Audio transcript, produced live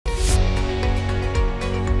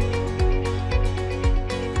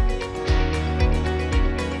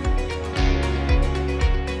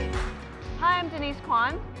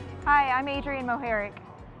I'm Adrienne Moherek.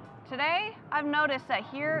 Today, I've noticed that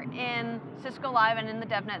here in Cisco Live and in the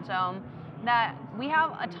DevNet Zone, that we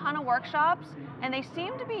have a ton of workshops, and they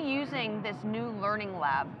seem to be using this new learning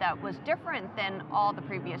lab that was different than all the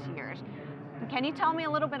previous years. Can you tell me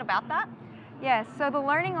a little bit about that? Yes, so the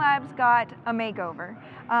Learning Labs got a makeover.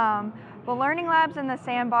 The Learning Labs and the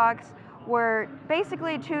Sandbox were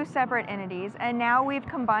basically two separate entities, and now we've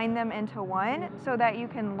combined them into one so that you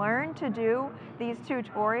can learn to do these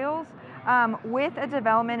tutorials with a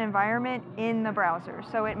development environment in the browser.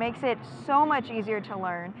 So it makes it so much easier to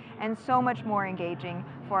learn and so much more engaging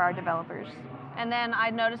for our developers. And then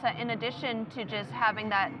I noticed that in addition to just having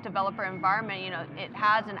that developer environment, it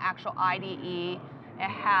has an actual IDE, it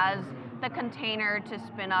has the container to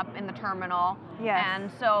spin up in the terminal. Yes.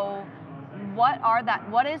 And so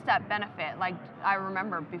what is that benefit? Like, I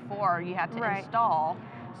remember before you had to install.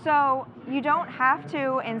 So you don't have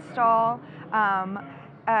to install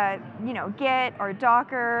Git or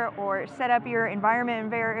Docker or set up your environment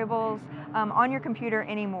variables on your computer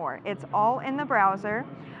anymore. It's all in the browser,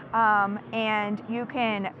 and you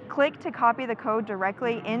can click to copy the code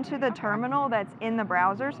directly into the terminal that's in the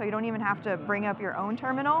browser, so you don't even have to bring up your own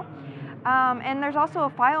terminal. And there's also a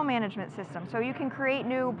file management system, so you can create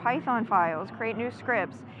new Python files, create new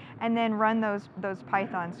scripts, and then run those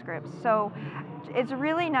Python scripts. So it's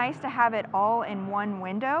really nice to have it all in one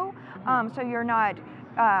window, so you're not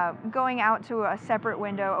going out to a separate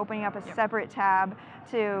window, opening up a separate tab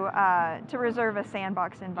to reserve a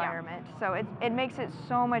sandbox environment. So it makes it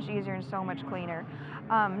so much easier and so much cleaner.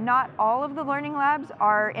 Not all of the learning labs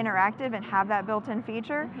are interactive and have that built-in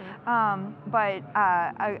feature, but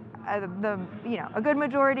a good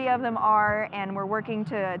majority of them are, and we're working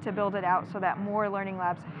to build it out so that more learning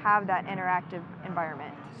labs have that interactive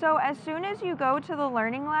environment. So as soon as you go to the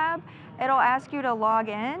learning lab, it'll ask you to log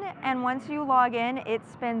in, and once you log in, it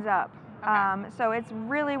spins up. Okay. So it's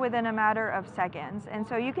really within a matter of seconds, and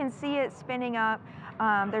so you can see it spinning up.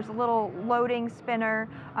 There's a little loading spinner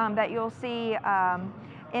that you'll see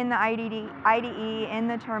in the IDE in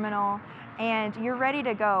the terminal, and you're ready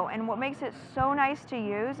to go. And what makes it so nice to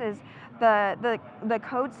use is the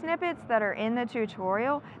code snippets that are in the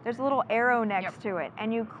tutorial. There's a little arrow next to it,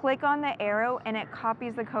 and you click on the arrow and it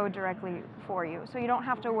copies the code directly for you. So you don't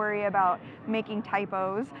have to worry about making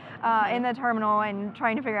typos in the terminal and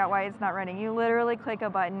trying to figure out why it's not running. You literally click a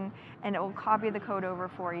button and it will copy the code over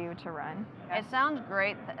for you to run. It sounds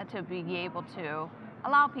great to be able to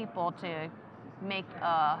allow people to make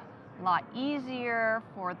a lot easier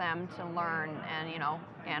for them to learn,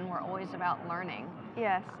 and we're always about learning.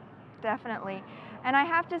 Yes, definitely. And I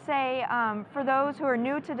have to say, for those who are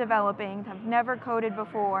new to developing, have never coded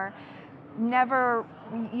before, never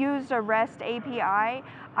used a REST API,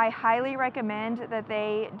 I highly recommend that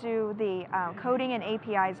they do the Coding and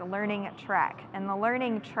APIs Learning Track. And the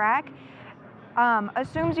Learning Track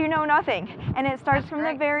assumes you know nothing, and it starts from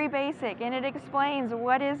the very basic, and it explains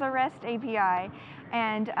what is a REST API,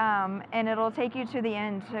 and it'll take you to the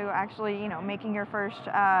end to actually making your first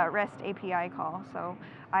REST API call. So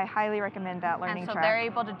I highly recommend that learning track. And so they're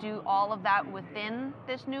able to do all of that within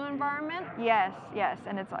this new environment? Yes,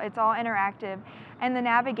 and it's all interactive, and the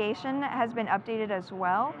navigation has been updated as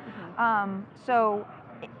well. So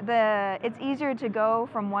it's easier to go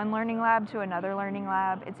from one learning lab to another learning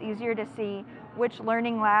lab. It's easier to see which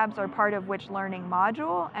learning labs are part of which learning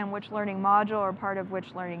module and which learning module are part of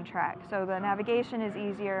which learning track. So the navigation is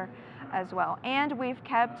easier as well. And we've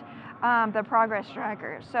kept the progress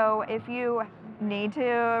tracker. So if you need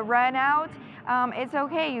to run out, it's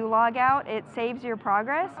okay. You log out, it saves your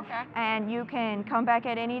progress, and you can come back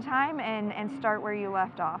at any time and start where you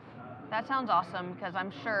left off. That sounds awesome, because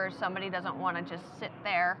I'm sure somebody doesn't want to just sit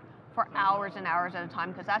there for hours and hours at a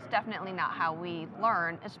time, because that's definitely not how we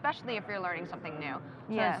learn, especially if you're learning something new.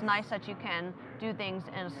 So it's nice that you can do things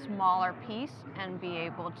in a smaller piece and be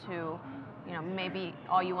able to, maybe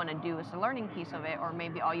all you want to do is the learning piece of it, or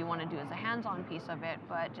maybe all you want to do is a hands-on piece of it,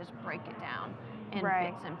 but just break it down in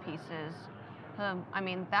bits and pieces. I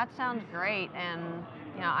mean, that sounds great, and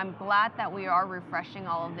I'm glad that we are refreshing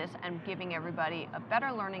all of this and giving everybody a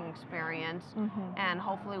better learning experience, and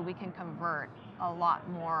hopefully we can convert a lot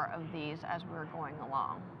more of these as we're going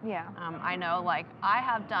along. Yeah. I know, like, I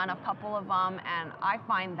have done a couple of them, and I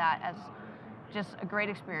find that as just a great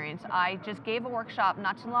experience. I just gave a workshop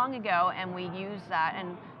not too long ago, and we used that,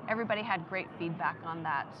 and everybody had great feedback on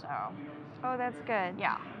that, so. Oh, that's good.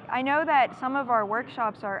 Yeah. I know that some of our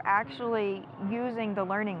workshops are actually using the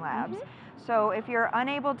learning labs. So if you're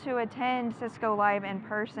unable to attend Cisco Live in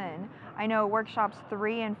person, I know workshops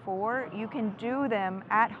 3 and 4, you can do them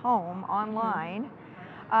at home online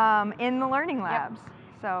in the learning labs.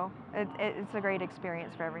 So it's a great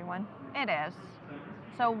experience for everyone. It is.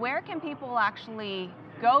 So where can people actually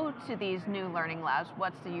go to these new learning labs?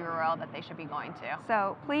 What's the URL that they should be going to?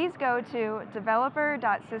 So please go to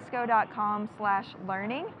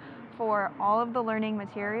developer.cisco.com/learning for all of the learning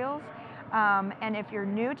materials. And if you're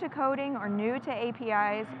new to coding or new to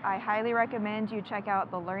APIs, I highly recommend you check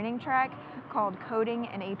out the learning track called Coding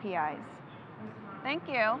and APIs. Thank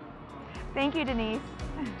you. Thank you, Denise.